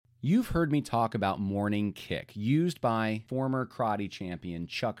You've heard me talk about Morning Kick, used by former karate champion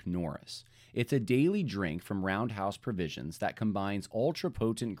Chuck Norris. It's a daily drink from Roundhouse Provisions that combines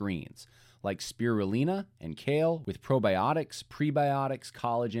ultra-potent greens like spirulina and kale with probiotics, prebiotics,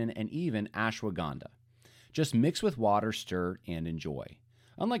 collagen, and even ashwagandha. Just mix with water, stir, and enjoy.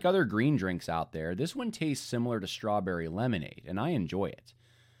 Unlike other green drinks out there, this one tastes similar to strawberry lemonade, and I enjoy it.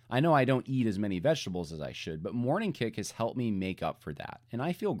 I know I don't eat as many vegetables as I should, but Morning Kick has helped me make up for that, and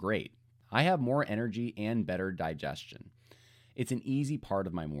I feel great. I have more energy and better digestion. It's an easy part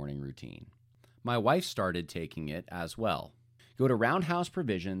of my morning routine. My wife started taking it as well. Go to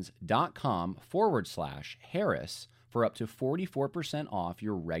roundhouseprovisions.com/Harris for up to 44% off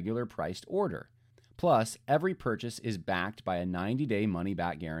your regular priced order. Plus, every purchase is backed by a 90-day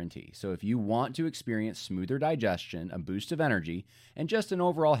money-back guarantee. So if you want to experience smoother digestion, a boost of energy, and just an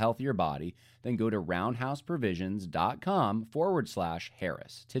overall healthier body, then go to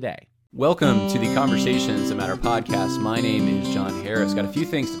roundhouseprovisions.com/Harris today. Welcome to the Conversations That Matter podcast. My name is John Harris. Got a few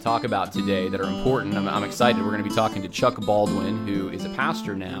things to talk about today that are important. I'm excited. We're going to be talking to Chuck Baldwin, who is a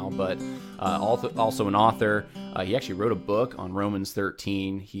pastor now, but also an author. He actually wrote a book on Romans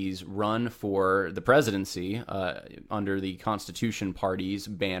 13. He's run for the presidency under the Constitution Party's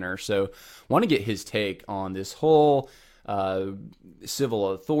banner. So want to get his take on this whole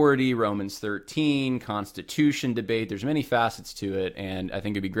civil authority, Romans 13, Constitution debate. There's many facets to it, and I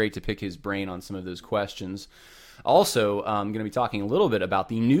think it'd be great to pick his brain on some of those questions. Also, I'm going to be talking a little bit about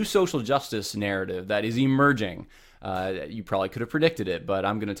the new social justice narrative that is emerging. You probably could have predicted it, but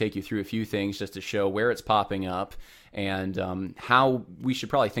I'm going to take you through a few things just to show where it's popping up and how we should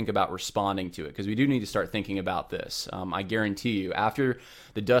probably think about responding to it, because we do need to start thinking about this. I guarantee you, after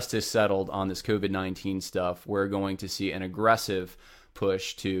the dust has settled on this COVID-19 stuff, we're going to see an aggressive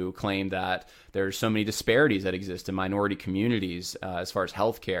push to claim that there's so many disparities that exist in minority communities as far as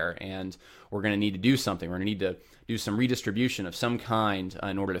healthcare, and we're going to need to do something. We're going to need to do some redistribution of some kind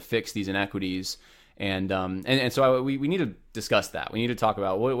in order to fix these inequities. And so we need to discuss that. We need to talk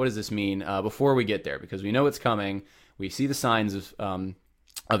about what does this mean before we get there, because we know it's coming. We see the signs of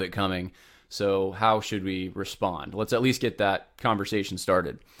it coming. So how should we respond? Let's at least get that conversation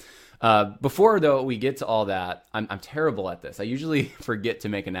started. Before, though, we get to all that, I'm terrible at this. I usually forget to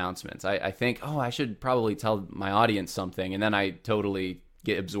make announcements. I think, I should probably tell my audience something, and then I totally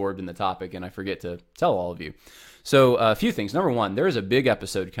get absorbed in the topic and I forget to tell all of you. So a few things. Number one, there is a big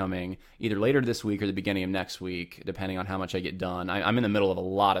episode coming either later this week or the beginning of next week, depending on how much I get done. I'm in the middle of a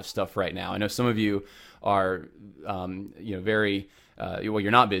lot of stuff right now. I know some of you are, very,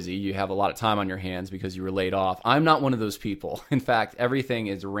 you're not busy. You have a lot of time on your hands because you were laid off. I'm not one of those people. In fact, everything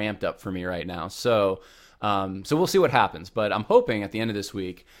is ramped up for me right now. So we'll see what happens. But I'm hoping at the end of this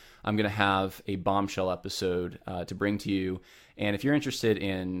week, I'm going to have a bombshell episode to bring to you. And if you're interested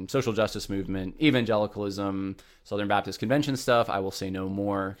in social justice movement, evangelicalism, Southern Baptist Convention stuff, I will say no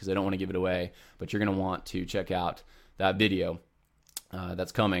more because I don't want to give it away. But you're going to want to check out that video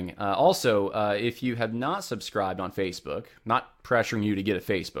that's coming. Also, if you have not subscribed on Facebook, not pressuring you to get a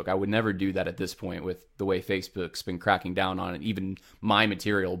Facebook. I would never do that at this point with the way Facebook's been cracking down on it, even my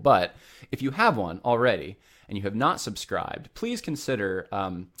material. But if you have one already and you have not subscribed, please consider...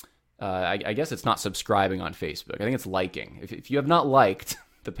 I guess it's not subscribing on Facebook. I think it's liking. If you have not liked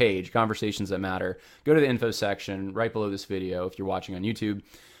the page, Conversations That Matter, go to the info section right below this video if you're watching on YouTube,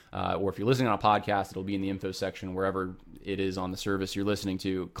 or if you're listening on a podcast, it'll be in the info section wherever it is on the service you're listening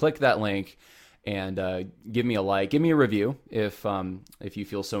to. Click that link and give me a like. Give me a review if you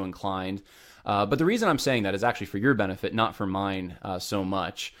feel so inclined. But the reason I'm saying that is actually for your benefit, not for mine so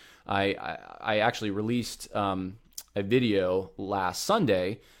much. I actually released a video last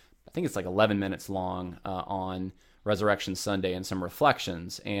Sunday. I think it's like 11 minutes long on Resurrection Sunday and some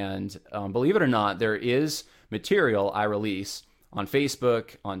reflections. And believe it or not, there is material I release on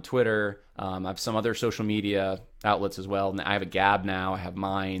Facebook, on Twitter. I have some other social media outlets as well. And I have a Gab now. I have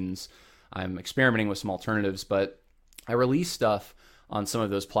Minds. I'm experimenting with some alternatives, but I release stuff on some of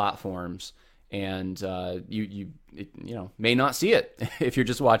those platforms. And you may not see it if you're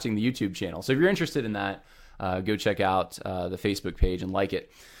just watching the YouTube channel. So if you're interested in that, go check out the Facebook page and like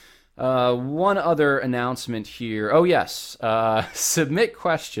it. One other announcement here. Oh, yes. Submit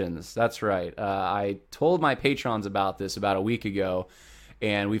questions. That's right. I told my patrons about this about a week ago,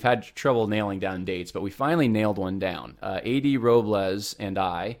 and we've had trouble nailing down dates, but we finally nailed one down. A.D. Robles and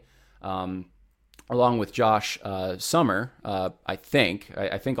I, along with Josh Summer, I think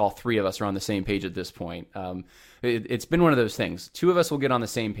all three of us are on the same page at this point. It's been one of those things. Two of us will get on the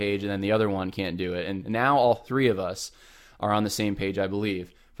same page, and then the other one can't do it. And now all three of us are on the same page, I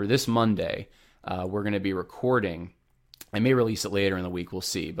believe. For this Monday, we're going to be recording I may release it later in the week. We'll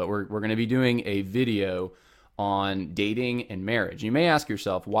see. But we're going to be doing a video on dating and marriage. You may ask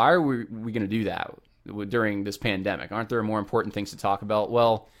yourself, why are we going to do that during this pandemic? Aren't there more important things to talk about?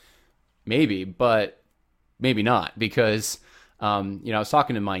 Well, maybe, but maybe not, because I was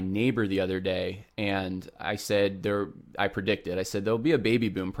talking to my neighbor the other day, and I said I said there'll be a baby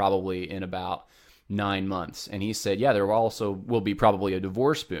boom probably in about 9 months, and he said, yeah, there also will be probably a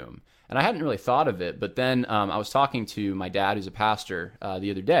divorce boom. And I hadn't really thought of it, but then I was talking to my dad, who's a pastor,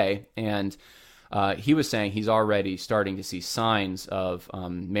 the other day, and he was saying he's already starting to see signs of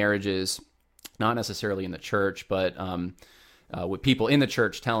marriages, not necessarily in the church, but with people in the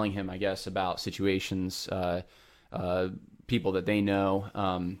church telling him, I guess, about situations, people that they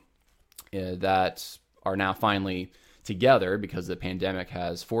know that are now finally together because the pandemic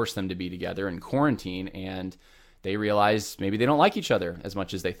has forced them to be together in quarantine, and they realize maybe they don't like each other as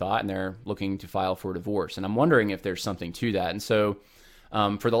much as they thought, and they're looking to file for divorce. And I'm wondering if there's something to that. And so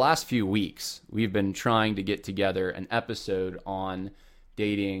for the last few weeks, we've been trying to get together an episode on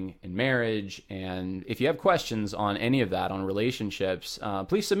dating and marriage. And if you have questions on any of that, on relationships,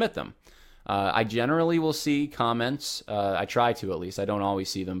 please submit them. I generally will see comments. I try to, at least. I don't always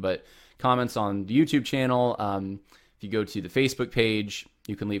see them, but comments on the YouTube channel. If you go to the Facebook page,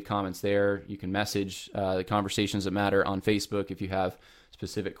 you can leave comments there. You can message the Conversations That Matter on Facebook if you have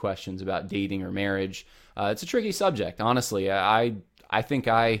specific questions about dating or marriage. It's a tricky subject, honestly. I think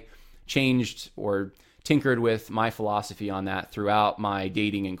I changed or tinkered with my philosophy on that throughout my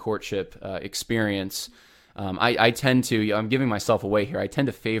dating and courtship experience. I tend to, I'm giving myself away here, I tend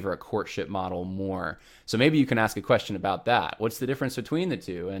to favor a courtship model more. So maybe you can ask a question about that. What's the difference between the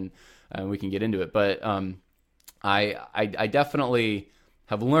two? And we can get into it. But I definitely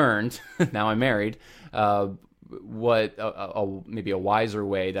have learned, now I'm married, what maybe a wiser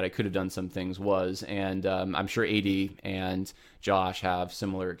way that I could have done some things was. And I'm sure AD and Josh have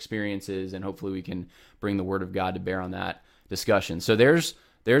similar experiences, and hopefully we can bring the Word of God to bear on that discussion. So there's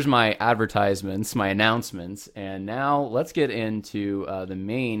my advertisements, my announcements, and now let's get into the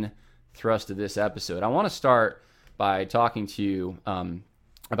main thrust of this episode. I want to start by talking to you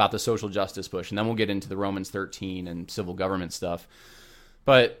about the social justice push, and then we'll get into the Romans 13 and civil government stuff.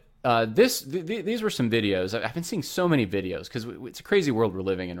 But these were some videos. I've been seeing so many videos because it's a crazy world we're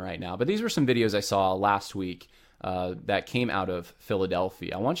living in right now. But these were some videos I saw last week that came out of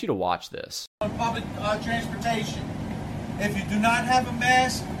Philadelphia. I want you to watch this. On public transportation. If you do not have a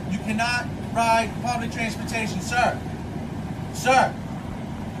mask, you cannot ride public transportation, sir. Sir,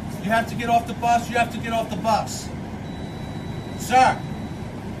 you have to get off the bus. You have to get off the bus. Sir.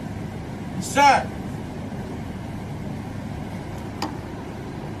 Sir.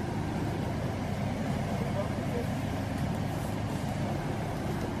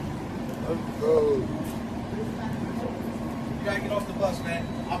 You gotta get off the bus, man.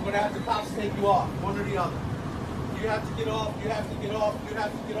 I'm gonna have the cops take you off, one or the other. You have to get off, you have to get off, you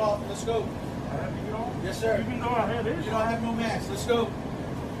have to get off. Let's go. I have to get off? Yes, sir. Even though I had this? You don't have no mask. Let's go.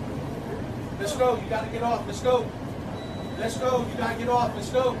 Let's go. You gotta get off. Let's go. Let's go. You gotta get off. Let's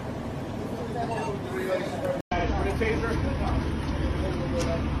go.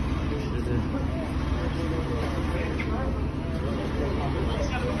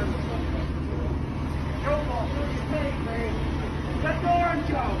 Let the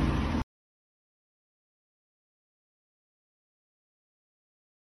orange out.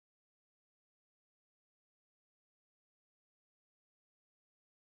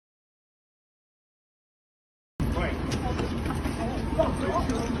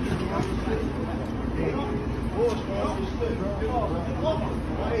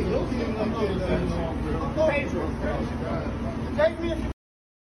 Take me.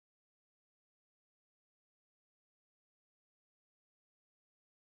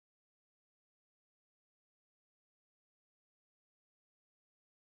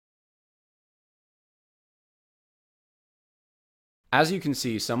 As you can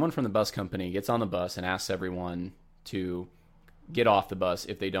see, someone from the bus company gets on the bus and asks everyone to get off the bus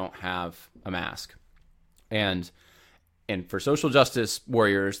if they don't have a mask. And for social justice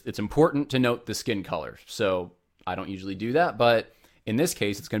warriors, it's important to note the skin color. So I don't usually do that, but in this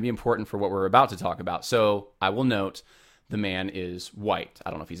case, it's going to be important for what we're about to talk about. So I will note the man is white. I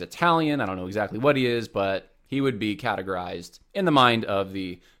don't know if he's Italian. I don't know exactly what he is, but he would be categorized in the mind of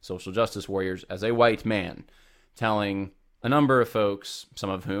the social justice warriors as a white man, telling a number of folks, some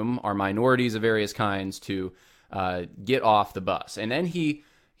of whom are minorities of various kinds, to get off the bus. And then he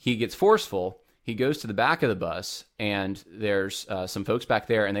gets forceful. He goes to the back of the bus, and there's some folks back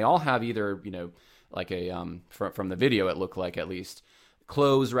there, and they all have either, like a from the video, it looked like at least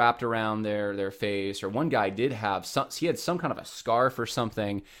clothes wrapped around their face, or one guy did have he had some kind of a scarf or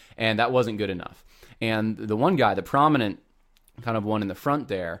something, and that wasn't good enough. And the one guy, the prominent kind of one in the front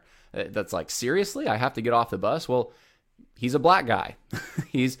there, that's like, seriously, I have to get off the bus? Well, he's a black guy.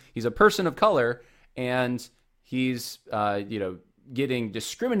 he's a person of color, and he's getting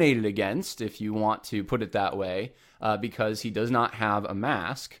discriminated against, if you want to put it that way, because he does not have a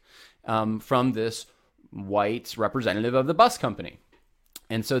mask from this white representative of the bus company.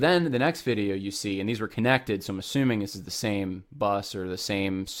 And so then the next video you see, and these were connected, so I'm assuming this is the same bus or the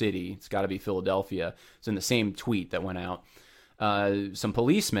same city. It's got to be Philadelphia. It's in the same tweet that went out. Some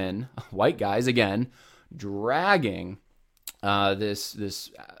policemen, white guys again, dragging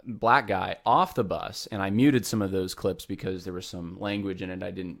this black guy off the bus. And I muted some of those clips because there was some language in it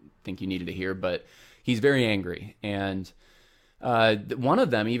I didn't think you needed to hear. But he's very angry. And one of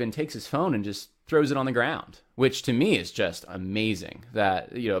them even takes his phone and just throws it on the ground, which to me is just amazing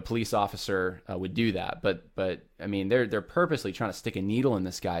that, a police officer would do that. But I mean, they're purposely trying to stick a needle in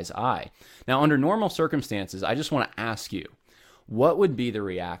this guy's eye. Now, under normal circumstances, I just want to ask you, what would be the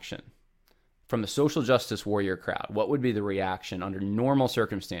reaction from the social justice warrior crowd? What would be the reaction under normal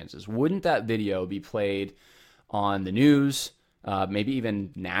circumstances? Wouldn't that video be played on the news, maybe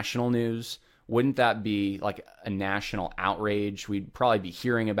even national news? Wouldn't that be like a national outrage? We'd probably be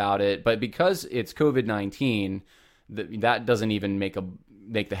hearing about it. But because it's COVID-19, that doesn't even make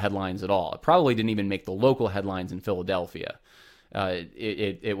the headlines at all. It probably didn't even make the local headlines in Philadelphia.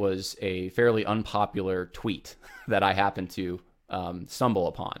 It was a fairly unpopular tweet that I happened to stumble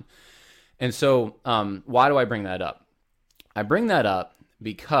upon. And so why do I bring that up? I bring that up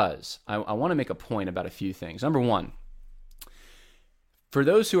because I want to make a point about a few things. Number one, for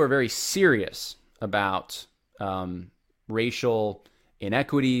those who are very serious about racial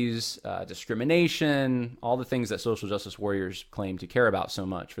inequities, discrimination, all the things that social justice warriors claim to care about so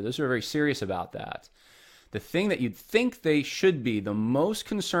much, for those who are very serious about that, the thing that you'd think they should be the most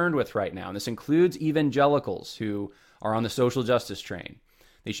concerned with right now, and this includes evangelicals who are on the social justice train,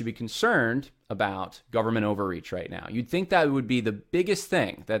 they should be concerned about government overreach right now. You'd think that would be the biggest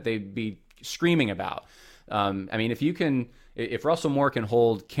thing that they'd be screaming about. I mean, if Russell Moore can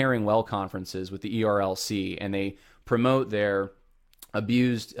hold Caring Well conferences with the ERLC and they promote their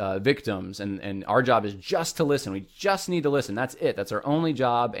abused victims, and our job is just to listen. We just need to listen. That's it. That's our only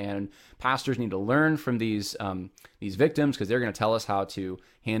job. And pastors need to learn from these victims because they're going to tell us how to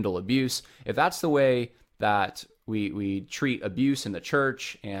handle abuse. If that's the way that we treat abuse in the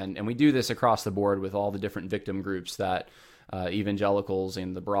church, and we do this across the board with all the different victim groups that evangelicals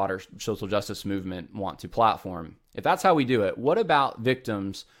and the broader social justice movement want to platform. If that's how we do it, what about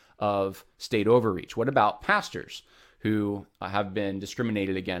victims of state overreach? What about pastors who have been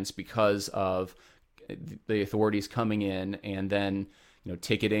discriminated against because of the authorities coming in and then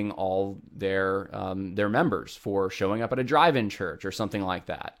ticketing all their members for showing up at a drive-in church or something like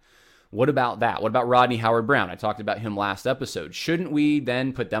that? What about that? What about Rodney Howard-Browne? I talked about him last episode. Shouldn't we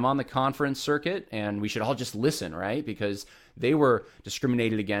then put them on the conference circuit and we should all just listen, right? Because they were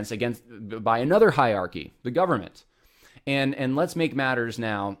discriminated against by another hierarchy, the government. And let's make matters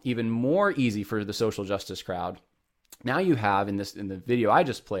now even more easy for the social justice crowd. Now you have, in the video I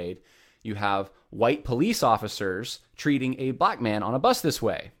just played, you have white police officers treating a black man on a bus this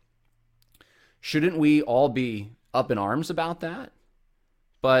way. Shouldn't we all be up in arms about that?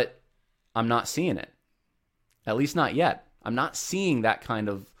 But I'm not seeing it. At least not yet. I'm not seeing that kind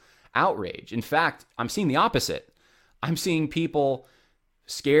of outrage. In fact, I'm seeing the opposite. I'm seeing people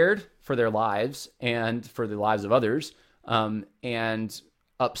scared for their lives and for the lives of others, and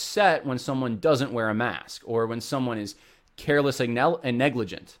upset when someone doesn't wear a mask or when someone is careless and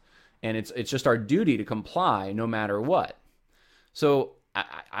negligent. And it's just our duty to comply no matter what. So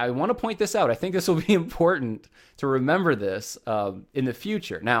I want to point this out. I think this will be important to remember this in the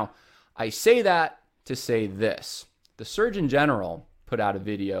future. Now, I say that to say this. The Surgeon General put out a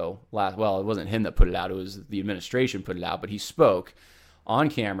video it wasn't him that put it out, it was the administration put it out, but he spoke on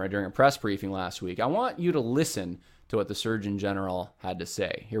camera during a press briefing last week. I want you to listen to what the Surgeon General had to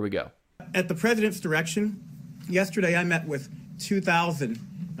say. Here we go. At the President's direction, yesterday I met with 2,000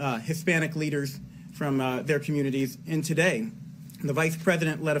 Hispanic leaders from their communities, and today the Vice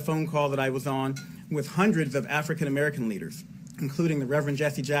President led a phone call that I was on with hundreds of African American leaders, including the Reverend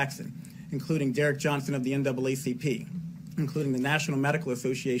Jesse Jackson, including Derek Johnson of the NAACP, including the National Medical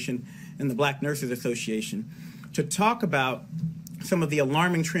Association and the Black Nurses Association, to talk about some of the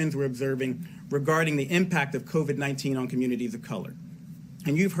alarming trends we're observing regarding the impact of COVID-19 on communities of color.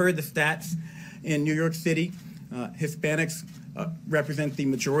 And you've heard the stats in New York City. Hispanics represent the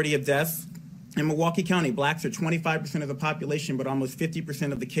majority of deaths In Milwaukee County, blacks are 25% of the population, but almost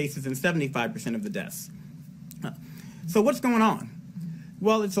 50% of the cases and 75% of the deaths. So what's going on?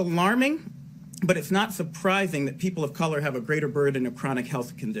 Well, it's alarming, but it's not surprising that people of color have a greater burden of chronic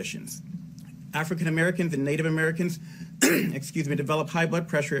health conditions. African Americans and Native Americans, develop high blood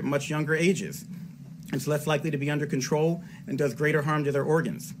pressure at much younger ages. It's less likely to be under control and does greater harm to their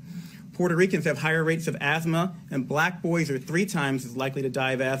organs. Puerto Ricans have higher rates of asthma, and black boys are 3 times as likely to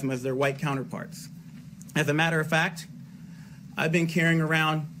die of asthma as their white counterparts. As a matter of fact, I've been carrying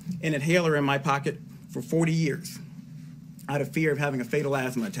around an inhaler in my pocket for 40 years out of fear of having a fatal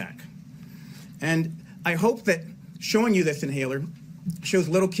asthma attack. And I hope that showing you this inhaler shows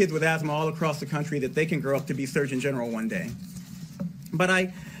little kids with asthma all across the country that they can grow up to be Surgeon General one day. But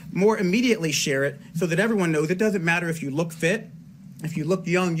I more immediately share it so that everyone knows it doesn't matter if you look fit. If you look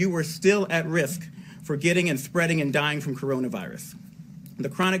young, you are still at risk for getting and spreading and dying from coronavirus. The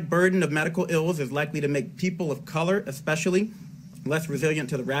chronic burden of medical ills is likely to make people of color, especially, less resilient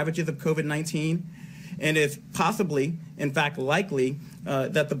to the ravages of COVID-19, and is possibly, in fact, likely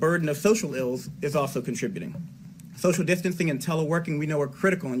that the burden of social ills is also contributing. Social distancing and teleworking, we know, are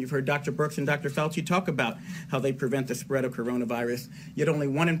critical, and you've heard Dr. Birx and Dr. Fauci talk about how they prevent the spread of coronavirus, yet only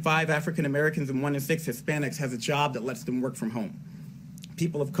 1 in 5 African Americans and 1 in 6 Hispanics has a job that lets them work from home.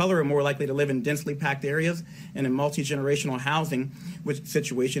 People of color are more likely to live in densely packed areas and in multi-generational housing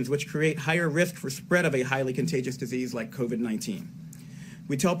situations, which create higher risk for spread of a highly contagious disease like COVID-19.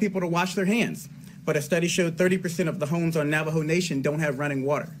 We tell people to wash their hands, but a study showed 30% of the homes on Navajo Nation don't have running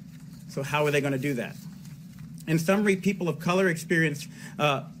water. So how are they going to do that? In summary, people of color experience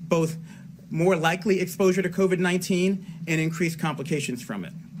both more likely exposure to COVID-19 and increased complications from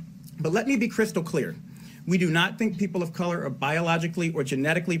it. But let me be crystal clear. We do not think people of color are biologically or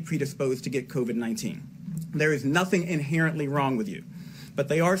genetically predisposed to get COVID-19. There is nothing inherently wrong with you, but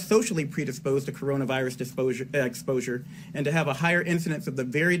they are socially predisposed to coronavirus exposure and to have a higher incidence of the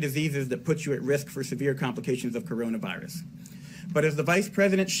very diseases that put you at risk for severe complications of coronavirus. But as the Vice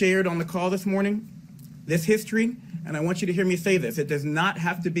President shared on the call this morning, this history, and I want you to hear me say this, it does not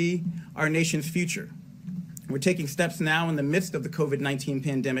have to be our nation's future. We're taking steps now in the midst of the COVID-19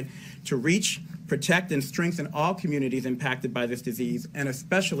 pandemic to reach, protect, and strengthen all communities impacted by this disease, and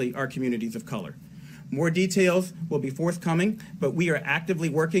especially our communities of color. More details will be forthcoming, but we are actively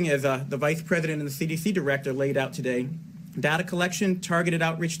working, as the Vice President and the CDC Director laid out today, data collection, targeted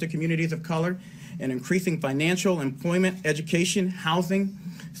outreach to communities of color, and increasing financial, employment, education, housing,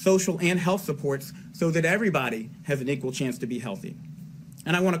 social, and health supports so that everybody has an equal chance to be healthy.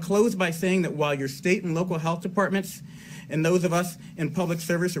 And I want to close by saying that while your state and local health departments and those of us in public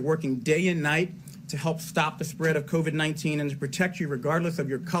service are working day and night to help stop the spread of COVID-19 and to protect you regardless of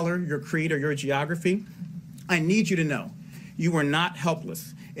your color, your creed, or your geography, I need you to know you are not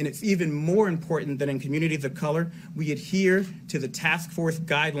helpless. And it's even more important that in communities of color, we adhere to the task force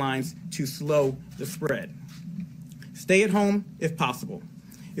guidelines to slow the spread. Stay at home if possible.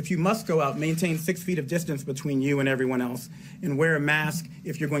 If you must go out, maintain 6 feet of distance between you and everyone else, and wear a mask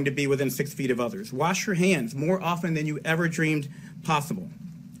if you're going to be within 6 feet of others. Wash your hands more often than you ever dreamed possible.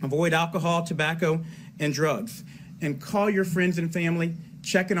 Avoid alcohol, tobacco, and drugs. And call your friends and family.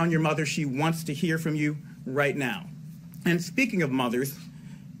 Check in on your mother. She wants to hear from you right now. And speaking of mothers,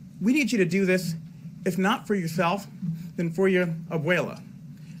 we need you to do this, if not for yourself, then for your abuela.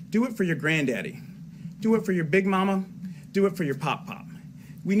 Do it for your granddaddy. Do it for your big mama. Do it for your pop-pop.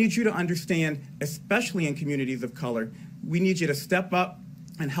 We need you to understand, especially in communities of color, we need you to step up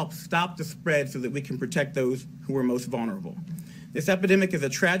and help stop the spread so that we can protect those who are most vulnerable. This epidemic is a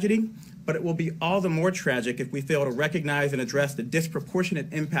tragedy, but it will be all the more tragic if we fail to recognize and address the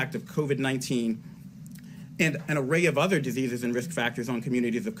disproportionate impact of COVID-19 and an array of other diseases and risk factors on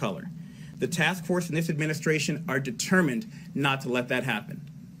communities of color. The task force and this administration are determined not to let that happen.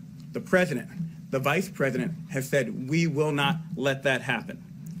 The President, the Vice President have said we will not let that happen.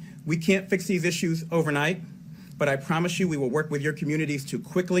 We can't fix these issues overnight, but I promise you we will work with your communities to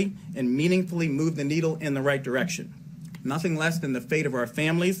quickly and meaningfully move the needle in the right direction. Nothing less than the fate of our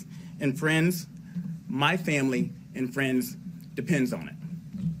families and friends. My family and friends depends on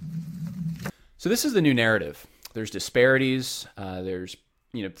it. So this is the new narrative. There's disparities. There's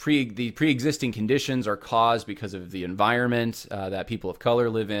the pre-existing conditions are caused because of the environment that people of color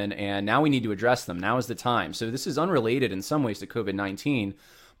live in, and now we need to address them. Now is the time. So this is unrelated in some ways to COVID-19,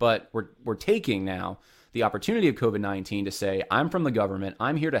 but we're taking now the opportunity of COVID-19 to say, I'm from the government.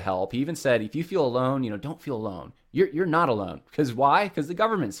 I'm here to help. He even said, if you feel alone, don't feel alone. You're not alone. Because why? Because the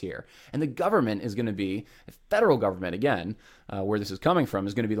government's here. And the government is going to be, the federal government, again, where this is coming from,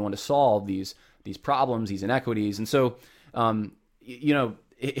 is going to be the one to solve these problems, these inequities. And so,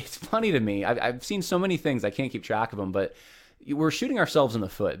 it's funny to me. I've seen so many things, I can't keep track of them, but we're shooting ourselves in the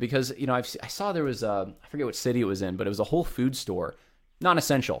foot because, I saw there was I forget what city it was in, but it was a Whole Foods store,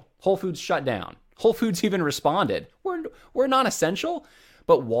 non-essential. Whole Foods shut down. Whole Foods even responded, we're non-essential,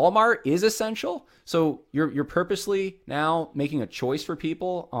 but Walmart is essential. So you're purposely now making a choice for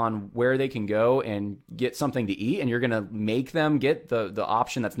people on where they can go and get something to eat, and you're going to make them get the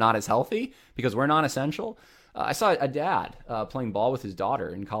option that's not as healthy because we're non-essential. I saw a dad playing ball with his daughter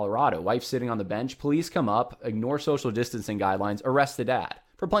in Colorado. Wife sitting on the bench. Police come up, ignore social distancing guidelines, arrest the dad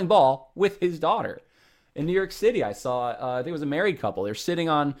for playing ball with his daughter. In New York City, I saw, I think it was a married couple. They're sitting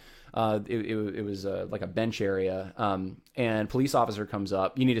on, it was like a bench area, and police officer comes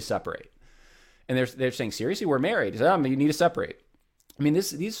up. You need to separate. And they're saying, seriously, we're married. He said, you need to separate. I mean,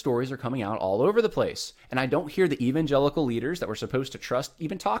 these stories are coming out all over the place. And I don't hear the evangelical leaders that we're supposed to trust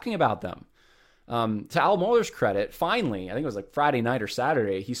even talking about them. To Al Mohler's credit, finally, I think it was like Friday night or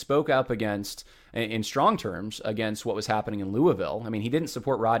Saturday, he spoke up against, in strong terms, against what was happening in Louisville. I mean, he didn't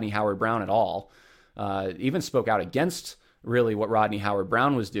support Rodney Howard-Browne at all, even spoke out against really what Rodney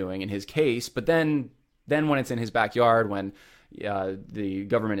Howard-Browne was doing in his case. But then when it's in his backyard, when the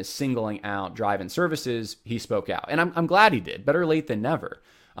government is singling out drive-in services, he spoke out. And I'm glad he did. Better late than never.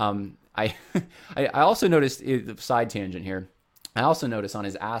 I also noticed, side tangent here, I also noticed on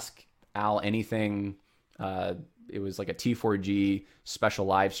his Ask Al Anything, it was like a T4G special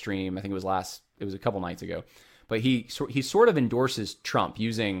live stream. I think it was a couple nights ago, but he sort of endorses Trump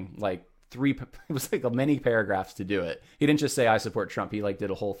using like it was like many paragraphs to do it. He didn't just say I support Trump. He like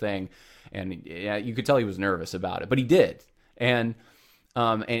did a whole thing, and you could tell he was nervous about it, but he did. And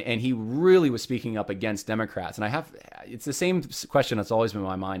he really was speaking up against Democrats. And it's the same question that's always been in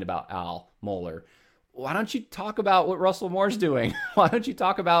my mind about Al Mohler. Why don't you talk about what Russell Moore's doing? Why don't you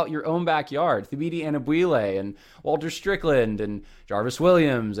talk about your own backyard? Thabiti Anyabwile and Walter Strickland and Jarvis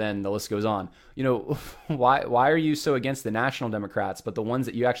Williams, and the list goes on. Why are you so against the national Democrats, but the ones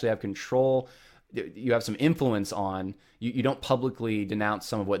that you actually have control, you have some influence on, you don't publicly denounce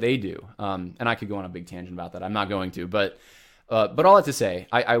some of what they do? And I could go on a big tangent about that. I'm not going to, but all that to say,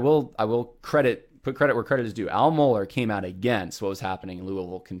 I will put credit where credit is due. Al Mohler came out against what was happening in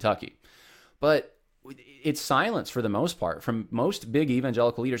Louisville, Kentucky, but it's silence for the most part from most big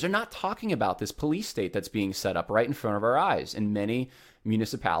evangelical leaders. They're not talking about this police state that's being set up right in front of our eyes in many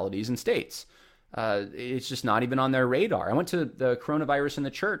municipalities and states. It's just not even on their radar. I went to the coronavirus in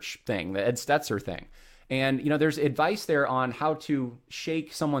the church thing, the Ed Stetzer thing. And, there's advice there on how to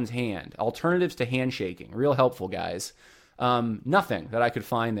shake someone's hand, alternatives to handshaking, real helpful, guys. Nothing that I could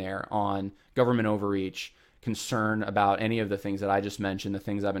find there on government overreach, concern about any of the things that I just mentioned, the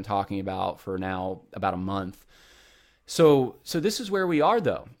things I've been talking about for now about a month. So this is where we are,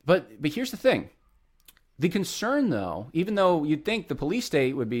 though. But here's the thing. The concern, though, even though you'd think the police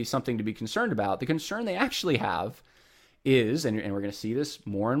state would be something to be concerned about, the concern they actually have is, and we're going to see this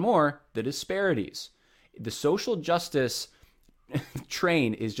more and more, the disparities. The social justice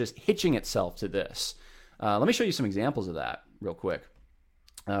train is just hitching itself to this. Let me show you some examples of that real quick.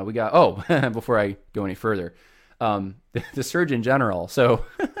 We got, before I go any further, the Surgeon General. So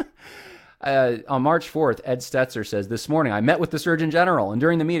on March 4th, Ed Stetzer says, this morning, I met with the Surgeon General, and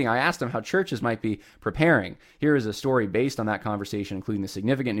during the meeting, I asked him how churches might be preparing. Here is a story based on that conversation, including the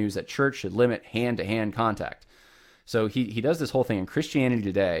significant news that church should limit hand-to-hand contact. So he does this whole thing in Christianity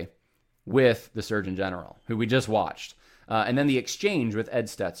Today with the Surgeon General, who we just watched. And then the exchange with Ed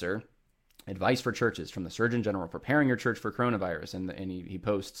Stetzer, advice for churches from the Surgeon General, preparing your church for coronavirus. And he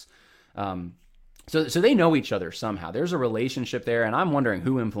posts. So they know each other somehow. There's a relationship there, and I'm wondering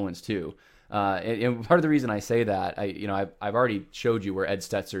who influenced who. And part of the reason I say that, I've already showed you where Ed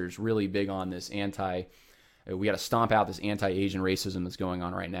Stetzer's really big on this we got to stomp out this anti-Asian racism that's going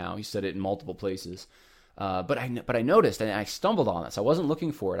on right now. He said it in multiple places. But I noticed, and I stumbled on this. I wasn't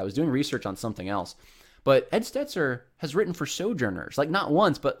looking for it. I was doing research on something else. But Ed Stetzer has written for Sojourners, like not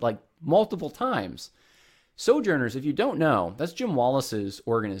once, but like multiple times. Sojourners, if you don't know, that's Jim Wallace's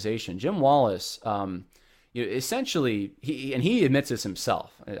organization. Jim Wallace, essentially, he admits this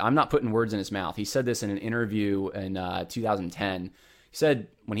himself. I'm not putting words in his mouth. He said this in an interview in 2010. He said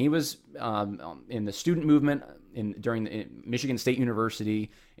when he was in the student movement during Michigan State University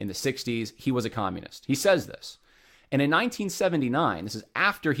in the 60s, he was a communist. He says this. And in 1979, this is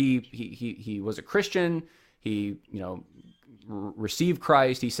after he was a Christian, he received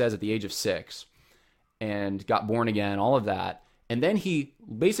Christ, he says, at the age of 6, and got born again, all of that. And then he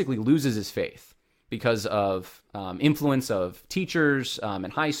basically loses his faith because of influence of teachers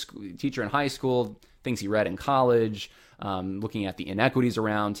in high school, things he read in college, looking at the inequities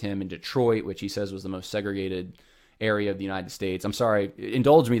around him in Detroit, which he says was the most segregated area of the United States. I'm sorry,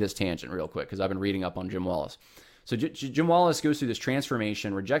 indulge me this tangent real quick because I've been reading up on Jim Wallis. So Jim Wallis goes through this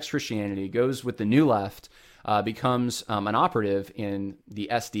transformation, rejects Christianity, goes with the New Left, becomes an operative in the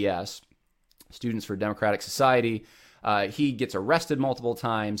SDS, Students for Democratic Society. He gets arrested multiple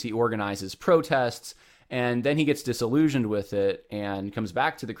times. He organizes protests, and then he gets disillusioned with it and comes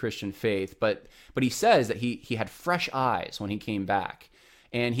back to the Christian faith. But he says that he had fresh eyes when he came back,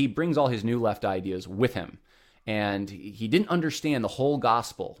 and he brings all his New Left ideas with him. And he didn't understand the whole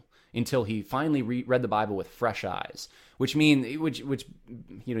gospel until he finally read the Bible with fresh eyes, which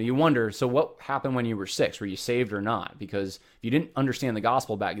you wonder, so what happened when you were 6? Were you saved or not? Because you didn't understand the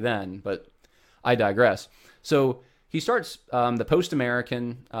gospel back then, but I digress. So he starts the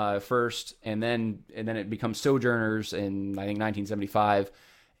Post-American first, and then it becomes Sojourners in, I think, 1975.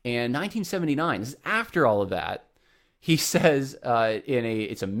 And 1979, this is after all of that, he says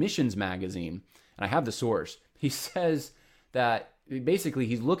it's a missions magazine, and I have the source. He says that basically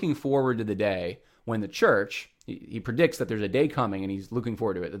he's looking forward to the day when the church, he predicts that there's a day coming, and he's looking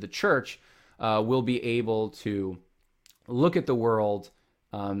forward to it, that the church will be able to look at the world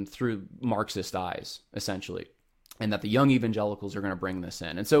through Marxist eyes, essentially, and that the young evangelicals are going to bring this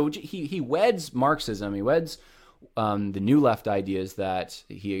in. And so he weds Marxism, he weds the New Left ideas that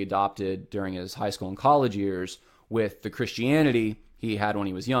he adopted during his high school and college years with the Christianity he had when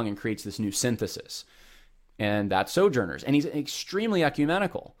he was young, and creates this new synthesis. And that's Sojourners. And he's extremely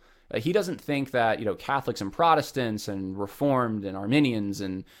ecumenical. He doesn't think that Catholics and Protestants and Reformed and Arminians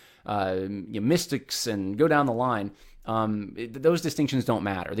and mystics and go down the line, those distinctions don't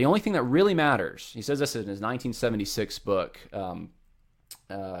matter. The only thing that really matters, he says this in his 1976 book, I'm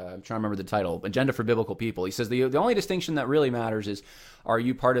trying to remember the title, Agenda for Biblical People. He says the only distinction that really matters is, are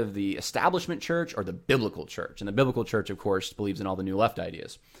you part of the establishment church or the biblical church? And the biblical church, of course, believes in all the New Left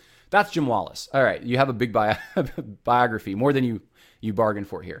ideas. That's Jim Wallis. All right, you have a big biography, more than you bargained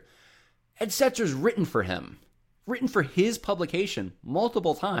for here. Ed Setzer's written for him, written for his publication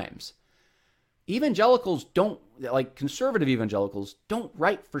multiple times. Evangelicals conservative evangelicals don't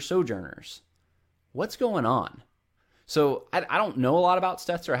write for Sojourners. What's going on? So I don't know a lot about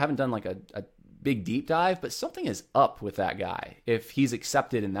Stetzer. I haven't done like a big deep dive, but something is up with that guy if he's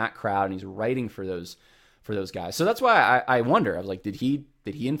accepted in that crowd and he's writing for those guys. So that's why I wonder. I was like, did he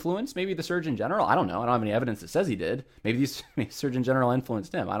influence maybe the Surgeon General? I don't know. I don't have any evidence that says he did. Maybe the Surgeon General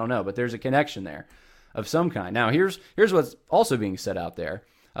influenced him. I don't know. But there's a connection there of some kind. Now, here's what's also being said out there.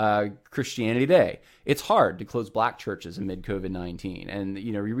 Christianity Today. It's hard to close black churches amid COVID-19. And,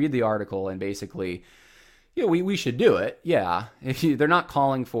 we read the article and basically, we should do it. Yeah. They're not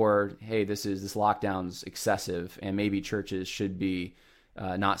calling for, hey, this lockdown's excessive and maybe churches should be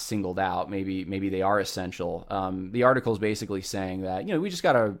not singled out. Maybe they are essential. The article is basically saying that, we just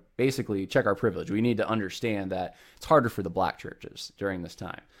got to basically check our privilege. We need to understand that it's harder for the black churches during this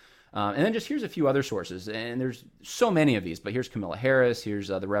time. And then here's a few other sources, and there's so many of these, but here's Camilla Harris, here's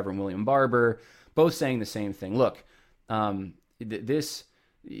the Reverend William Barber, both saying the same thing. Look, this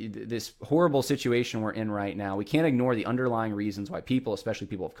horrible situation we're in right now, we can't ignore the underlying reasons why people, especially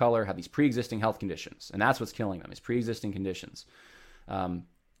people of color, have these pre-existing health conditions, and that's what's killing them, is pre-existing conditions.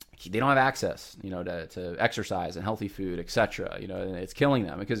 They don't have access, to exercise and healthy food, etc. And it's killing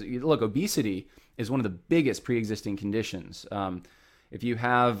them because, look, obesity is one of the biggest pre-existing conditions. If you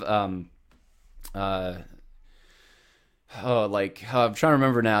have, I'm trying to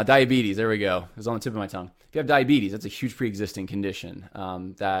remember now, diabetes. There we go. It was on the tip of my tongue. If you have diabetes, that's a huge pre-existing condition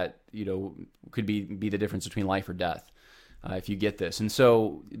that could be the difference between life or death if you get this. And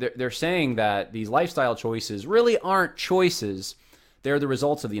so they're saying that these lifestyle choices really aren't choices. They're the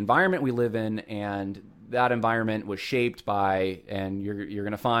results of the environment we live in, and that environment was shaped by, and you're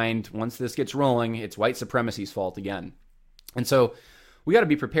going to find once this gets rolling, it's white supremacy's fault again. And so we got to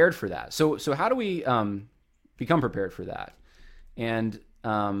be prepared for that. So how do we become prepared for that? And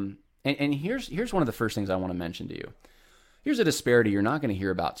here's one of the first things I want to mention to you. Here's a disparity you're not going to hear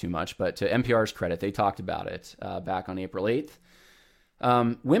about too much, but to NPR's credit, they talked about it back on April 8th.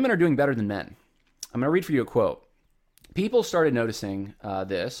 Women are doing better than men. I'm going to read for you a quote. People started noticing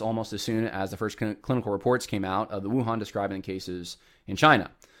this almost as soon as the first clinical reports came out of the Wuhan describing the cases in China.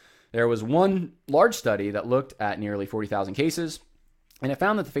 There was one large study that looked at nearly 40,000 cases, and it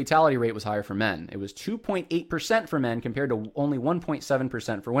found that the fatality rate was higher for men. It was 2.8% for men compared to only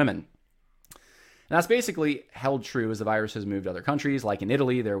 1.7% for women. And that's basically held true as the virus has moved to other countries. Like in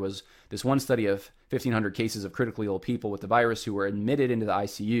Italy, there was this one study of 1,500 cases of critically ill people with the virus who were admitted into the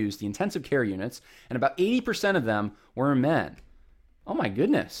ICUs, the intensive care units, and about 80% of them were men. Oh my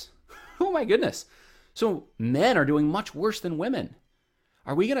goodness. Oh my goodness. So men are doing much worse than women.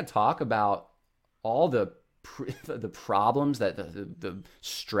 Are we going to talk about all the the problems that the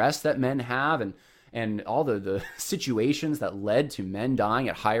stress that men have, and all the situations that led to men dying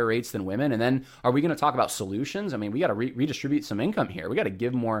at higher rates than women. And then are we going to talk about solutions? I mean, we got to redistribute some income here. We got to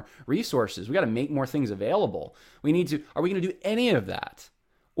give more resources. We got to make more things available. Are we going to do any of that?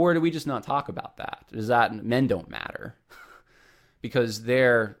 Or do we just not talk about that? Does that men don't matter because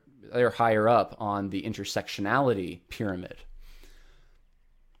they're higher up on the intersectionality pyramid?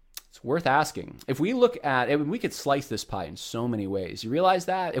 It's worth asking. If we look at it, we could slice this pie in so many ways. You realize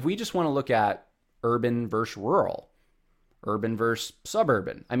that? If we just want to look at urban versus rural, urban versus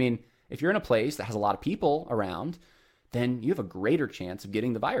suburban. I mean, if you're in a place that has a lot of people around, then you have a greater chance of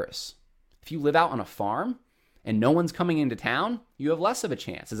getting the virus. If you live out on a farm and no one's coming into town, you have less of a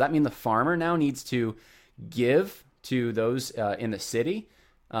chance. Does that mean the farmer now needs to give to those in the city?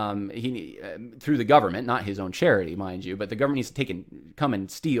 Through the government, not his own charity, mind you, but the government needs to come and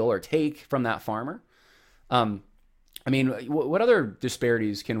steal or take from that farmer. I mean, what other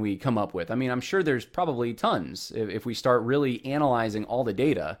disparities can we come up with? I mean, I'm sure there's probably tons. If we start really analyzing all the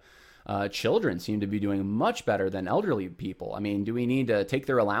data, children seem to be doing much better than elderly people. I mean, do we need to take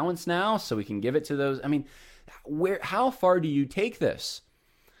their allowance now so we can give it to those? I mean, how far do you take this?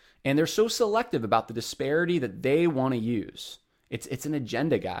 And they're so selective about the disparity that they want to use. It's an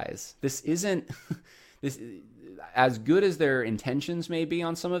agenda, guys. This isn't this as good as their intentions may be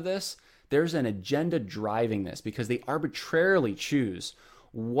on some of this. There's an agenda driving this because they arbitrarily choose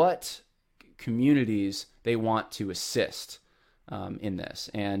what communities they want to assist in this,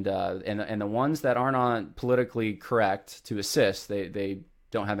 and the ones that aren't on politically correct to assist, they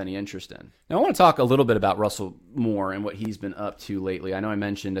don't have any interest in. Now, I want to talk a little bit about Russell Moore and what he's been up to lately. I know I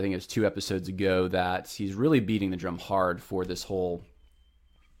mentioned, I think it was 2 episodes ago, that he's really beating the drum hard for this whole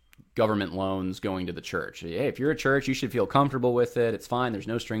government loans going to the church. Hey, if you're a church, you should feel comfortable with it. It's fine. There's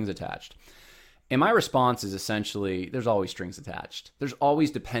no strings attached. And my response is essentially, there's always strings attached. There's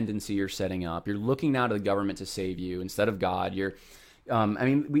always dependency you're setting up. You're looking now to the government to save you instead of God.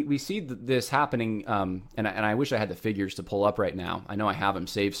 We see this happening, and I wish I had the figures to pull up right now. I know I have them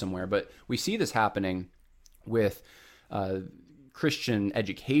saved somewhere, but we see this happening with Christian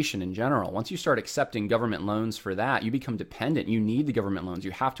education in general. Once you start accepting government loans for that, you become dependent. You need the government loans.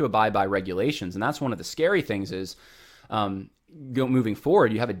 You have to abide by regulations, and that's one of the scary things is moving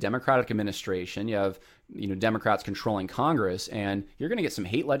forward. You have a Democratic administration. You have Democrats controlling Congress, and you're going to get some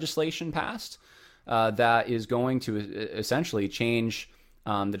hate legislation passed that is going to essentially change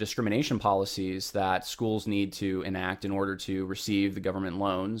the discrimination policies that schools need to enact in order to receive the government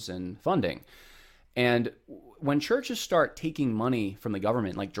loans and funding. And when churches start taking money from the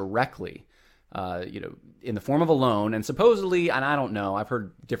government, like directly, in the form of a loan, and supposedly, and I don't know, I've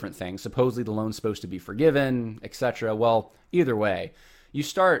heard different things, supposedly the loan's supposed to be forgiven, etc. Well, either way, you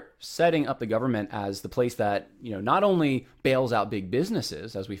start setting up the government as the place that, not only bails out big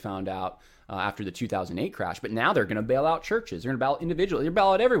businesses, as we found out after the 2008 crash, but now they're going to bail out churches. They're going to bail out individuals. They're going to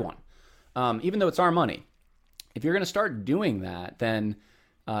bail out everyone, even though it's our money. If you're going to start doing that, then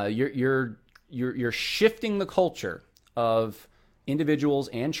you're shifting the culture of individuals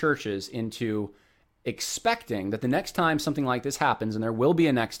and churches into expecting that the next time something like this happens, and there will be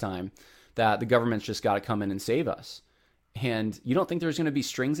a next time, that the government's just got to come in and save us. And you don't think there's going to be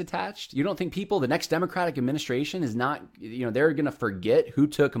strings attached? You don't think the next Democratic administration is not, they're going to forget who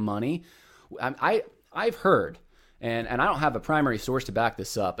took money? I've heard, and I don't have a primary source to back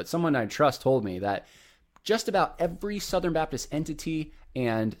this up, but someone I trust told me that just about every Southern Baptist entity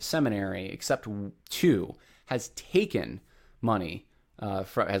and seminary, except 2, has taken money,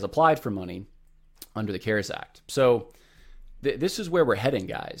 has applied for money under the CARES Act. So this is where we're heading,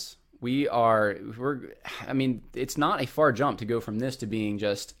 guys. It's not a far jump to go from this to being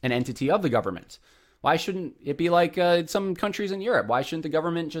just an entity of the government. Why shouldn't it be like some countries in Europe? Why shouldn't the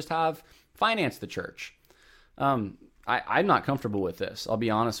government just have finance the church? I'm not comfortable with this. I'll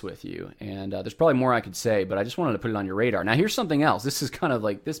be honest with you. And there's probably more I could say, but I just wanted to put it on your radar. Now, here's something else. This is kind of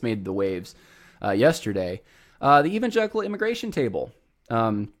like, this made the waves yesterday. The Evangelical Immigration Table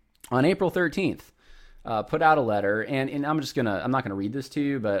on April 13th put out a letter, and I'm not gonna read this to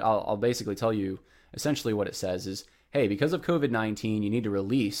you, but I'll basically tell you essentially what it says is, hey, because of COVID-19, you need to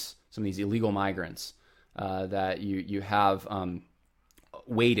release some of these illegal migrants that you have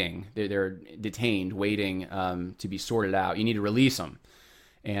waiting. They're detained, waiting to be sorted out. You need to release them.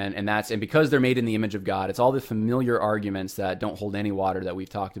 And because they're made in the image of God, it's all the familiar arguments that don't hold any water that we've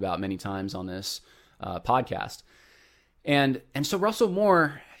talked about many times on this podcast. And so Russell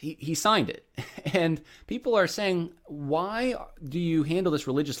Moore, he signed it. And people are saying, why do you handle this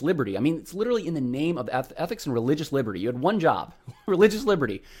religious liberty? I mean, it's literally in the name of ethics and religious liberty. You had one job, religious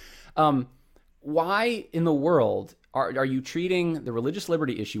liberty. why in the world are you treating the religious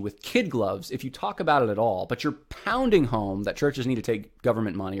liberty issue with kid gloves if you talk about it at all, but you're pounding home that churches need to take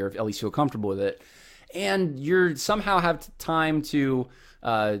government money, or at least feel comfortable with it, and you're somehow have time to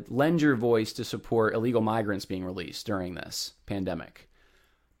lend your voice to support illegal migrants being released during this pandemic?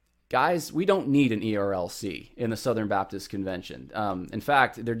 Guys, we don't need an ERLC in the Southern Baptist Convention. In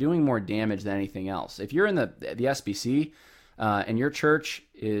fact, they're doing more damage than anything else. If you're in the SBC and your church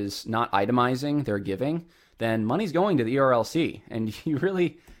is not itemizing their giving, then money's going to the ERLC, and you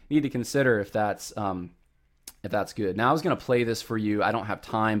really need to consider if that's good. Now, I was going to play this for you. I don't have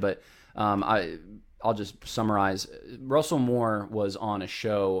time, but I'll just summarize. Russell Moore was on a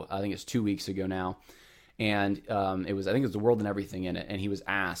show, I think it's 2 weeks ago now, and it was The World and Everything in it, and he was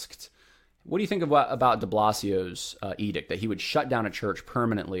asked, what do you think about de Blasio's edict that he would shut down a church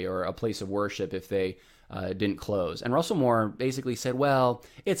permanently or a place of worship if they didn't close? And Russell Moore basically said, well,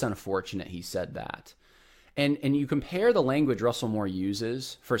 it's unfortunate he said that. And you compare the language Russell Moore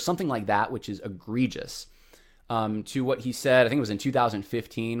uses for something like that, which is egregious, to what he said, I think it was in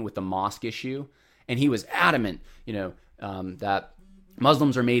 2015 with the mosque issue. And he was adamant, that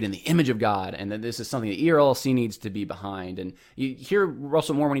Muslims are made in the image of God, and that this is something the ERLC needs to be behind. And you hear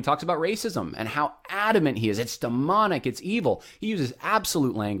Russell Moore when he talks about racism and how adamant he is. It's demonic. It's evil. He uses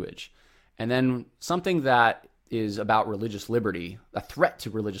absolute language. And then something that is about religious liberty, a threat to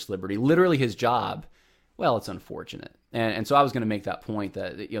religious liberty, literally his job, well, it's unfortunate. And so I was going to make that point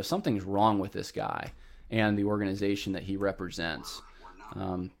that something's wrong with this guy and the organization that he represents.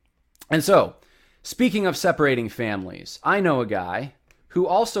 And so, speaking of separating families, I know a guy who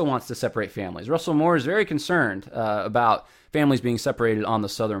also wants to separate families. Russell Moore is very concerned about families being separated on the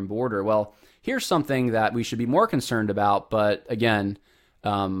southern border. Well, here's something that we should be more concerned about, but again,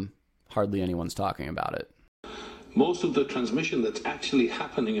 hardly anyone's talking about it. Most of the transmission that's actually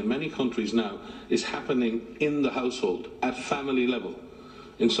happening in many countries now is happening in the household, at family level.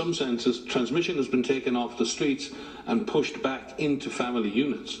 In some senses, transmission has been taken off the streets and pushed back into family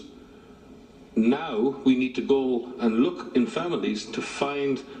units. Now we need to go and look in families to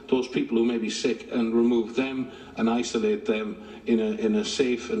find those people who may be sick and remove them and isolate them in a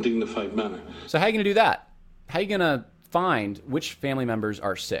safe and dignified manner. So how are you going to do that? How are you going to find which family members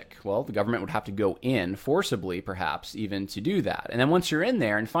are sick? Well, the government would have to go in forcibly, perhaps, even to do that. And then once you're in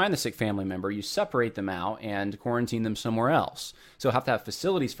there and find the sick family member, you separate them out and quarantine them somewhere else. So you'll have to have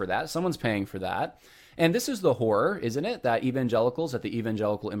facilities for that. Someone's paying for that. And this is the horror, isn't it, that evangelicals at the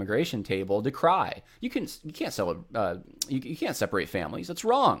evangelical immigration table decry. You can't separate families. That's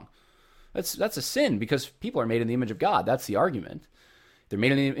wrong. That's a sin, because people are made in the image of God. That's the argument. They're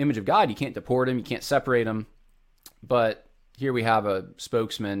made in the image of God. You can't deport them. You can't separate them. But here we have a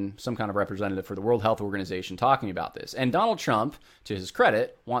spokesman, some kind of representative for the World Health Organization talking about this. And Donald Trump, to his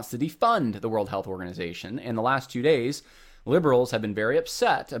credit, wants to defund the World Health Organization. In the last 2 days, liberals have been very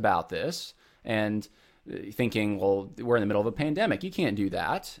upset about this and thinking, well, we're in the middle of a pandemic. You can't do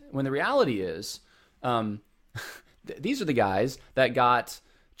that. When the reality is, these are the guys that got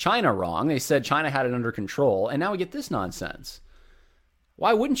China wrong. They said China had it under control, and now we get this nonsense.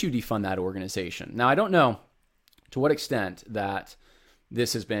 Why wouldn't you defund that organization? Now, I don't know to what extent that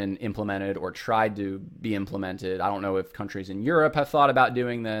this has been implemented or tried to be implemented. I don't know if countries in Europe have thought about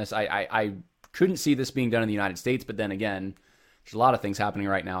doing this. I couldn't see this being done in the United States, but then again, there's a lot of things happening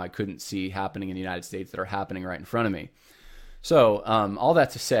right now I couldn't see happening in the United States that are happening right in front of me. So all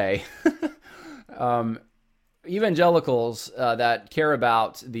that to say, evangelicals that care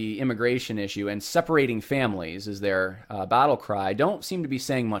about the immigration issue and separating families as their battle cry don't seem to be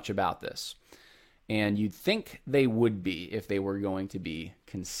saying much about this. And you'd think they would be if they were going to be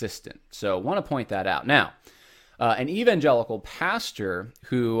consistent. So I want to point that out. Now, an evangelical pastor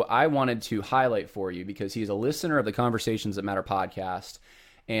who I wanted to highlight for you because he's a listener of the Conversations That Matter podcast,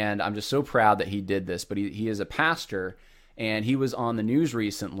 and I'm just so proud that he did this, but he is a pastor, and he was on the news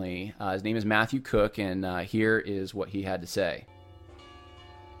recently. His name is Matthew Cook, and here is what he had to say.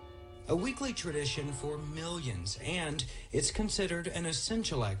 A weekly tradition for millions, and it's considered an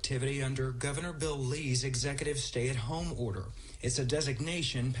essential activity under Governor Bill Lee's executive stay-at-home order. It's a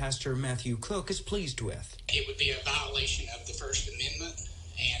designation Pastor Matthew Cook is pleased with. It would be a violation of the First Amendment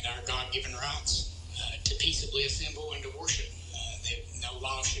and our God-given rights to peaceably assemble and to worship. No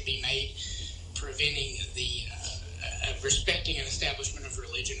law should be made preventing the respecting an establishment of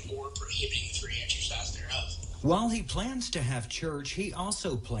religion or prohibiting the free exercise thereof. While he plans to have church, he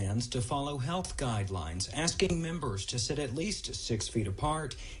also plans to follow health guidelines, asking members to sit at least 6 feet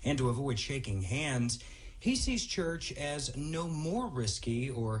apart and to avoid shaking hands. He sees church as no more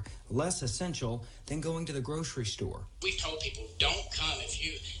risky or less essential than going to the grocery store. We've told people, don't come if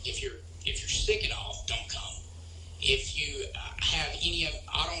you're sick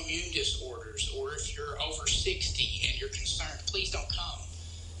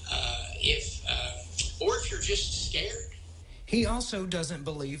just scared. He also doesn't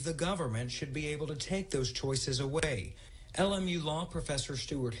believe the government should be able to take those choices away. LMU law professor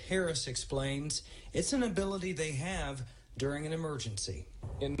Stuart Harris explains it's an ability they have during an emergency.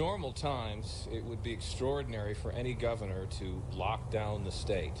 In normal times, it would be extraordinary for any governor to lock down the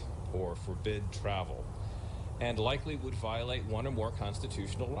state or forbid travel, and likely would violate one or more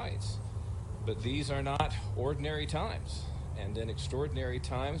constitutional rights. But these are not ordinary times, and in extraordinary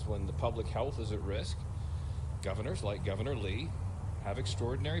times when the public health is at risk, governors like Governor Lee have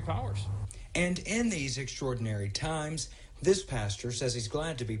extraordinary powers. And in these extraordinary times, this pastor says he's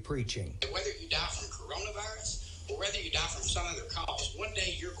glad to be preaching. Whether you die from coronavirus or whether you die from some other cause, one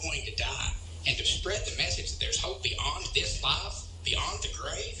day you're going to die. And to spread the message that there's hope beyond this life, beyond the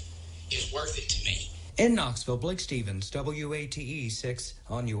grave, is worth it to me. In Knoxville, Blake Stevens, WATE 6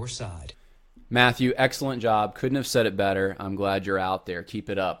 on your side. Matthew, excellent job. Couldn't have said it better. I'm glad you're out there. Keep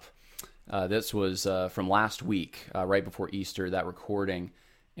it up. This was from last week, right before Easter, that recording.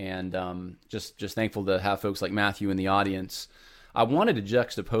 And just thankful to have folks like Matthew in the audience. I wanted to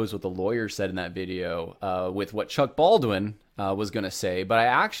juxtapose what the lawyer said in that video with what Chuck Baldwin was going to say, but I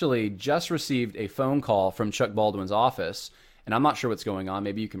actually just received a phone call from Chuck Baldwin's office, and I'm not sure what's going on.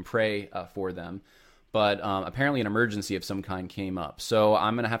 Maybe you can pray for them. But apparently an emergency of some kind came up. So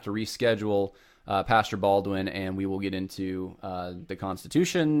I'm going to have to reschedule Pastor Baldwin, and we will get into the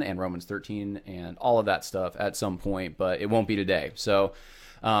Constitution and Romans 13 and all of that stuff at some point, but it won't be today. So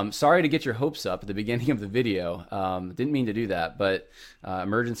sorry to get your hopes up at the beginning of the video. Didn't mean to do that, but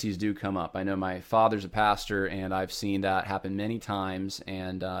emergencies do come up. I know my father's a pastor, and I've seen that happen many times,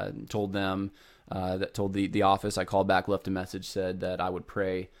 and told the office, I called back, left a message, said that I would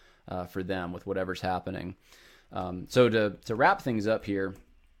pray for them with whatever's happening. So to wrap things up here,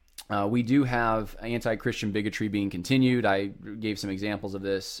 we do have anti-Christian bigotry being continued. I gave some examples of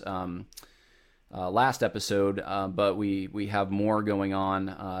this last episode, but we have more going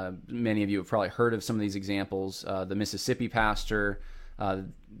on. Many of you have probably heard of some of these examples. The Mississippi pastor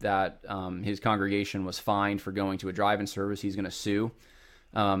that his congregation was fined for going to a drive-in service, he's going to sue.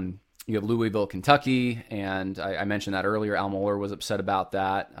 You have Louisville, Kentucky, and I mentioned that earlier. Al Mohler was upset about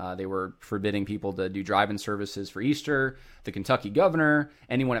that. They were forbidding people to do drive-in services for Easter. The Kentucky governor,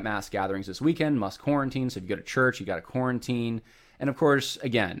 anyone at mass gatherings this weekend must quarantine. So if you go to church, you got to quarantine. And of course,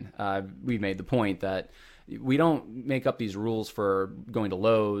 again, we've made the point that we don't make up these rules for going to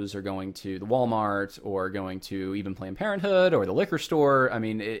Lowe's or going to the Walmart or going to even Planned Parenthood or the liquor store. I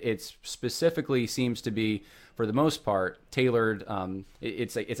mean, it specifically seems to be, for the most part, tailored.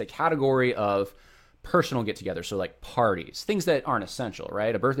 It's a category of personal get-together, so like parties, things that aren't essential,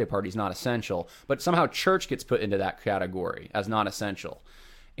 right? A birthday party is not essential, but somehow church gets put into that category as not essential,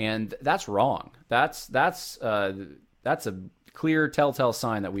 and that's wrong. That's a clear telltale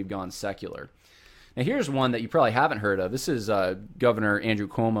sign that we've gone secular. Now, here's one that you probably haven't heard of. This is Governor Andrew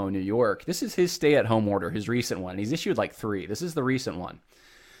Cuomo in New York. This is his stay-at-home order, his recent one. He's issued like 3. This is the recent one.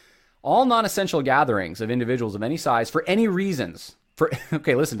 All non-essential gatherings of individuals of any size for any reasons.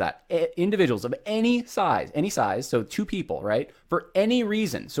 Okay, listen to that. Individuals of any size, so 2 people, right? For any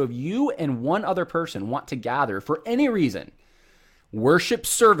reason. So if you and one other person want to gather for any reason, worship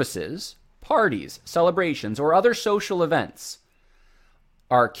services, parties, celebrations, or other social events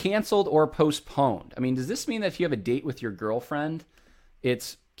are canceled or postponed. I mean, does this mean that if you have a date with your girlfriend,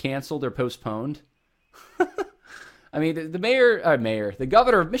 it's canceled or postponed? I mean, the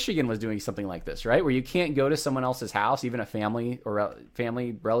governor of Michigan was doing something like this, right? Where you can't go to someone else's house, even a family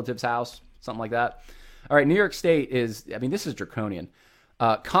relative's house, something like that. All right, New York State this is draconian.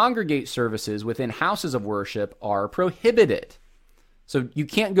 Congregate services within houses of worship are prohibited. So you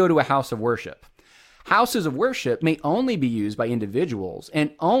can't go to a house of worship. Houses of worship may only be used by individuals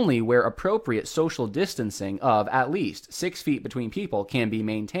and only where appropriate social distancing of at least 6 feet between people can be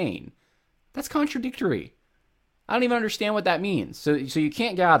maintained. That's contradictory. I don't even understand what that means. So you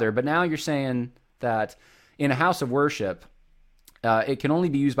can't gather, but now you're saying that in a house of worship, it can only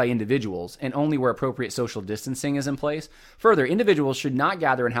be used by individuals and only where appropriate social distancing is in place. Further, individuals should not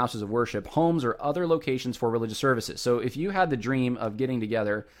gather in houses of worship, homes, or other locations for religious services. So if you had the dream of getting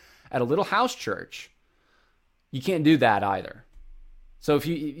together at a little house church, you can't do that either. So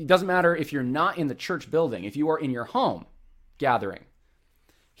it doesn't matter if you're not in the church building, if you are in your home gathering.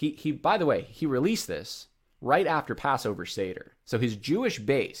 He by the way, he released this right after Passover Seder. So his Jewish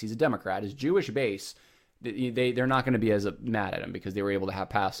base, he's a Democrat, his Jewish base, they're not going to be as mad at him because they were able to have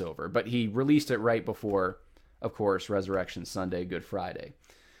Passover. But he released it right before, of course, Resurrection Sunday, Good Friday.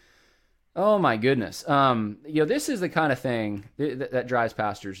 Oh my goodness. This is the kind of thing that drives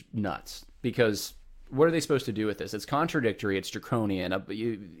pastors nuts because what are they supposed to do with this? It's contradictory. It's draconian.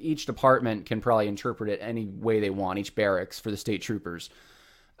 Each department can probably interpret it any way they want. Each barracks for the state troopers.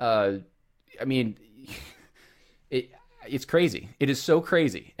 I mean, it's crazy. It is so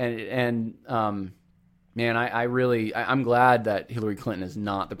crazy. And man, I'm glad that Hillary Clinton is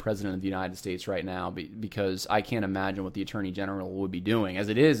not the president of the United States right now, because I can't imagine what the attorney general would be doing. As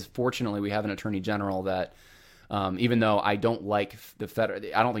it is, fortunately, we have an attorney general that, even though I don't like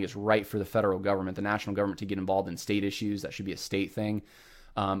I don't think it's right for the federal government, the national government, to get involved in state issues. That should be a state thing.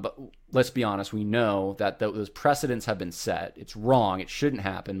 But let's be honest, we know that those precedents have been set. It's wrong. It shouldn't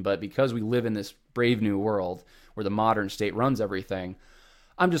happen. But because we live in this brave new world where the modern state runs everything,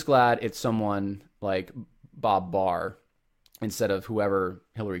 I'm just glad it's someone like Bob Barr instead of whoever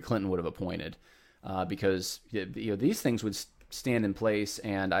Hillary Clinton would have appointed, because these things would stand in place,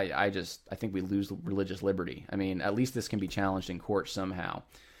 and I think we lose religious liberty. I mean, at least this can be challenged in court somehow.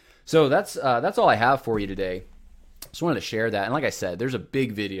 So that's all I have for you today. Just wanted to share that, and like I said, there's a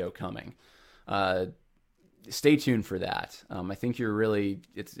big video coming. Stay tuned for that. I think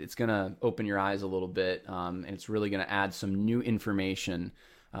it's going to open your eyes a little bit, and it's really going to add some new information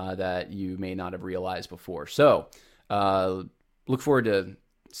that you may not have realized before. So look forward to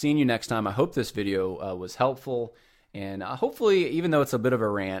seeing you next time. I hope this video was helpful, and hopefully, even though it's a bit of a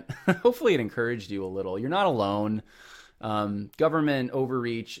rant, hopefully it encouraged you a little. You're not alone. Government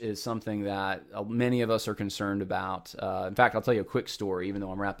overreach is something that many of us are concerned about. In fact, I'll tell you a quick story, even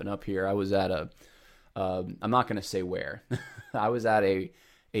though I'm wrapping up here. I was at I'm not going to say where. I was at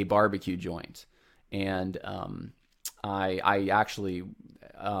a barbecue joint, and I actually,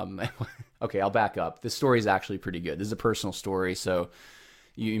 okay, I'll back up. This story is actually pretty good. This is a personal story, so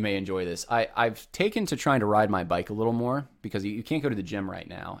you may enjoy this. I've taken to trying to ride my bike a little more, because you can't go to the gym right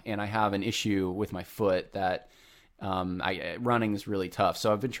now, and I have an issue with my foot that running is really tough.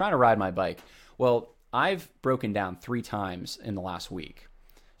 So I've been trying to ride my bike. Well, I've broken down 3 times in the last week.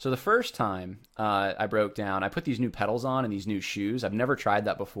 So the first time I broke down, I put these new pedals on and these new shoes. I've never tried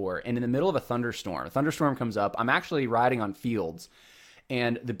that before. And in the middle of a thunderstorm comes up. I'm actually riding on fields,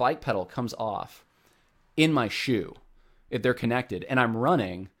 and the bike pedal comes off in my shoe. If they're connected, and I'm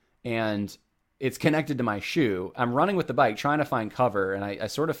running, and it's connected to my shoe. I'm running with the bike, trying to find cover, and I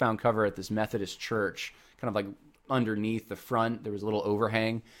sort of found cover at this Methodist church, kind of like underneath the front. There was a little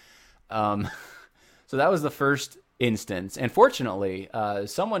overhang. So that was the first instance. And fortunately,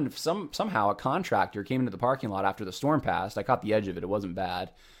 somehow a contractor came into the parking lot after the storm passed. I caught the edge of it. It wasn't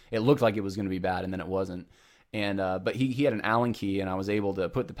bad. It looked like it was going to be bad, and then it wasn't. And but he had an Allen key, and I was able to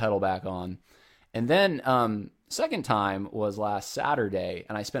put the pedal back on. And then second time was last Saturday,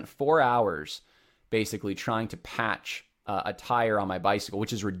 and I spent 4 hours basically trying to patch a tire on my bicycle,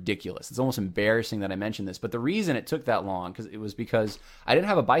 which is ridiculous. It's almost embarrassing that I mentioned this, but the reason it took that long because I didn't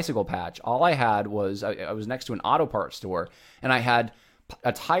have a bicycle patch. All I had was I was next to an auto parts store, and I had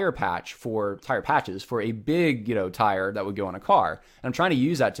a tire patches for a big tire that would go on a car, and I'm trying to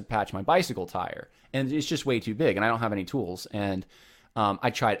use that to patch my bicycle tire, and it's just way too big, and I don't have any tools. And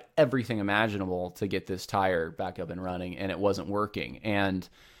I tried everything imaginable to get this tire back up and running, and it wasn't working. And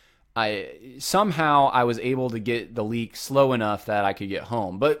I was able to get the leak slow enough that I could get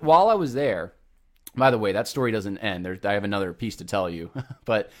home. But while I was there, by the way, that story doesn't end. I have another piece to tell you.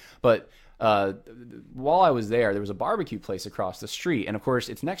 but while I was there was a barbecue place across the street, and of course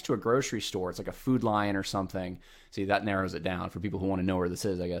it's next to a grocery store. It's like a Food Lion or something. See, that narrows it down for people who want to know where this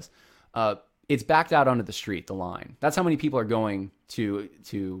is, I guess. It's backed out onto the street, the line. That's how many people are going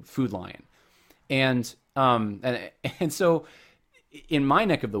to Food Lion. And so in my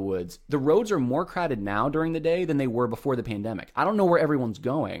neck of the woods, the roads are more crowded now during the day than they were before the pandemic. I don't know where everyone's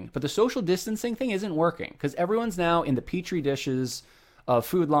going, but the social distancing thing isn't working, because everyone's now in the Petri dishes of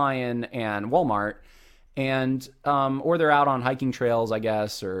Food Lion and Walmart, and or they're out on hiking trails, I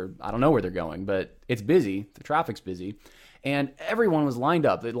guess, or I don't know where they're going, but it's busy. The traffic's busy. And everyone was lined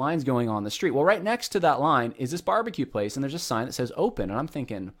up. The line's going on the street. Well, right next to that line is this barbecue place, and there's a sign that says open. And I'm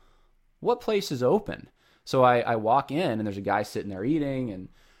thinking, what place is open? So I walk in, and there's a guy sitting there eating,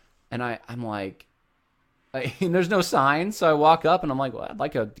 and I'm like, and there's no sign. So I walk up, and I'm like, well, I'd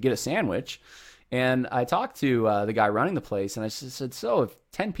like to get a sandwich. And I talked to the guy running the place, and I said, so if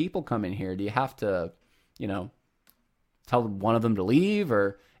 10 people come in here, do you have to, tell one of them to leave?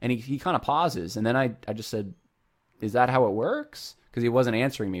 And he kind of pauses, and then I just said, is that how it works? Because he wasn't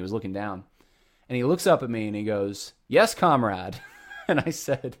answering me. He was looking down. And he looks up at me and he goes, yes, comrade. And I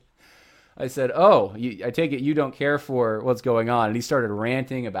said, oh, I take it you don't care for what's going on. And he started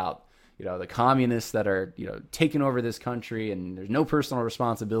ranting about, the communists that are, taking over this country, and there's no personal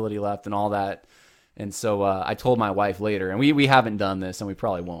responsibility left and all that. And so I told my wife later, and we haven't done this, and we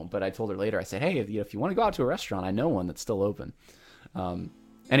probably won't, but I told her later, I said, hey, if you want to go out to a restaurant, I know one that's still open.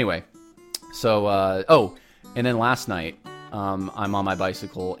 Anyway, so, and then last night, I'm on my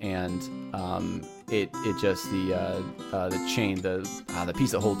bicycle, and it just, the chain, the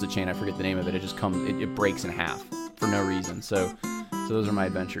piece that holds the chain, I forget the name of it, it just comes, it breaks in half for no reason. So those are my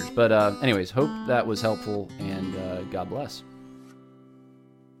adventures. But anyways, hope that was helpful, and God bless.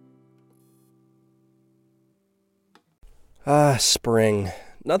 Spring.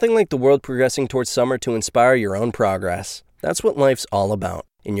 Nothing like the world progressing towards summer to inspire your own progress. That's what life's all about.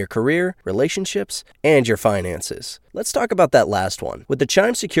 In your career, relationships, and your finances. Let's talk about that last one. With the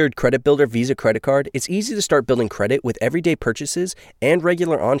Chime Secured Credit Builder Visa Credit Card, it's easy to start building credit with everyday purchases and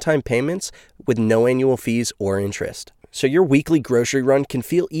regular on-time payments with no annual fees or interest. So your weekly grocery run can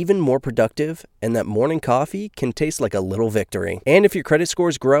feel even more productive, and that morning coffee can taste like a little victory. And if your credit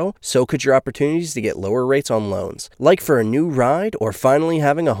scores grow, so could your opportunities to get lower rates on loans. Like for a new ride or finally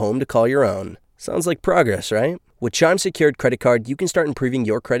having a home to call your own. Sounds like progress, right? With Chime Secured Credit Card, you can start improving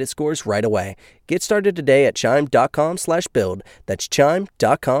your credit scores right away. Get started today at chime.com/build. That's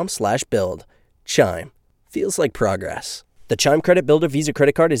chime.com/build. Chime. Feels like progress. The Chime Credit Builder Visa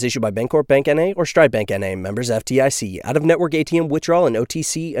Credit Card is issued by Bancorp Bank N.A. or Stride Bank N.A., members FDIC. Out-of-network ATM withdrawal and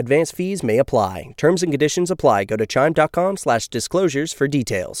OTC advance fees may apply. Terms and conditions apply. Go to chime.com/disclosures for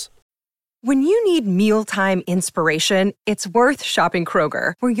details. When you need mealtime inspiration, it's worth shopping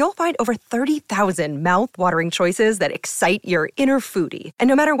Kroger, where you'll find over 30,000 mouth-watering choices that excite your inner foodie. And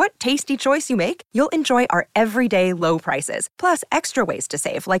no matter what tasty choice you make, you'll enjoy our everyday low prices, plus extra ways to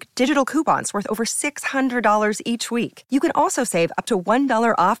save, like digital coupons worth over $600 each week. You can also save up to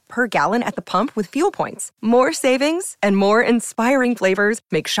 $1 off per gallon at the pump with fuel points. More savings and more inspiring flavors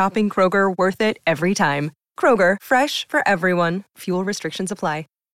make shopping Kroger worth it every time. Kroger, fresh for everyone. Fuel restrictions apply.